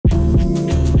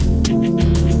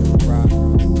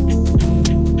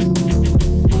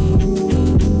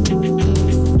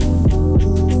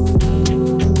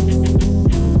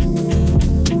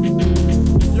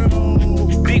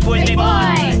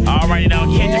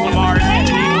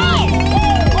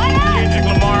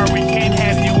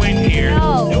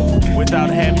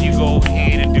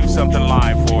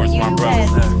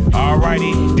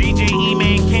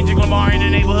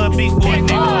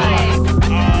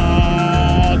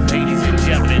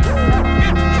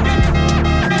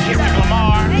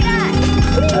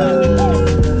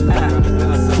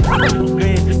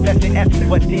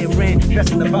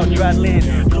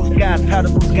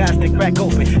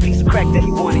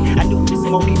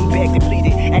begged and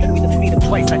pleaded, asked me to feed him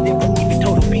twice. I didn't even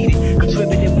told him beat it.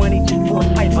 Contributed money just for a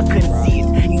pipe, I couldn't see it.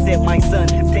 He said, my son,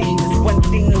 temptation is one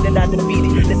thing that I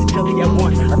defeated. Listen to me, I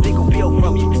want a single bill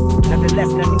from you, nothing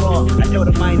less than more. I told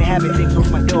him I ain't having things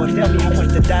on my door. Tell me how much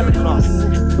the dollar costs,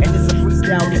 and it's a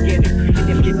freestyle beginning. And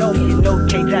if you know me, you know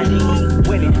K.E.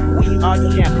 winning. We are the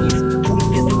champions. We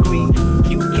disagree.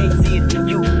 You can't see it, and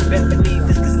you best believe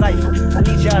this disciple. I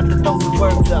need y'all to throw some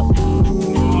words up.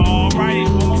 Alrighty,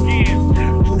 come again.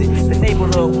 The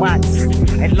neighborhood Watts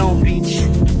at Long Beach.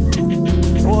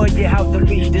 Boy, get out the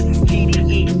reach. This is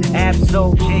GDE,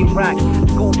 Absol, J-Rock,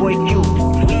 Schoolboy Q.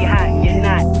 We hot, you're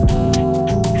not.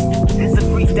 This is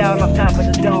freestyle on top of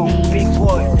the dome. Big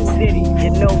boy, city,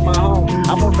 you know my home.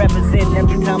 I'ma represent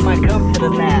every time I come to the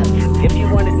lab. If you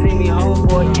wanna see me home,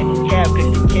 boy, get the cab,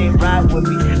 cause you can't ride with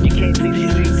me. You can't see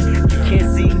the streets, you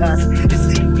can't see us.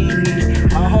 It's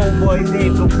GDE. My homeboy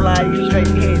Dave gon' fly you straight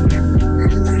in.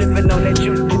 Sippin' on that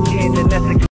juice.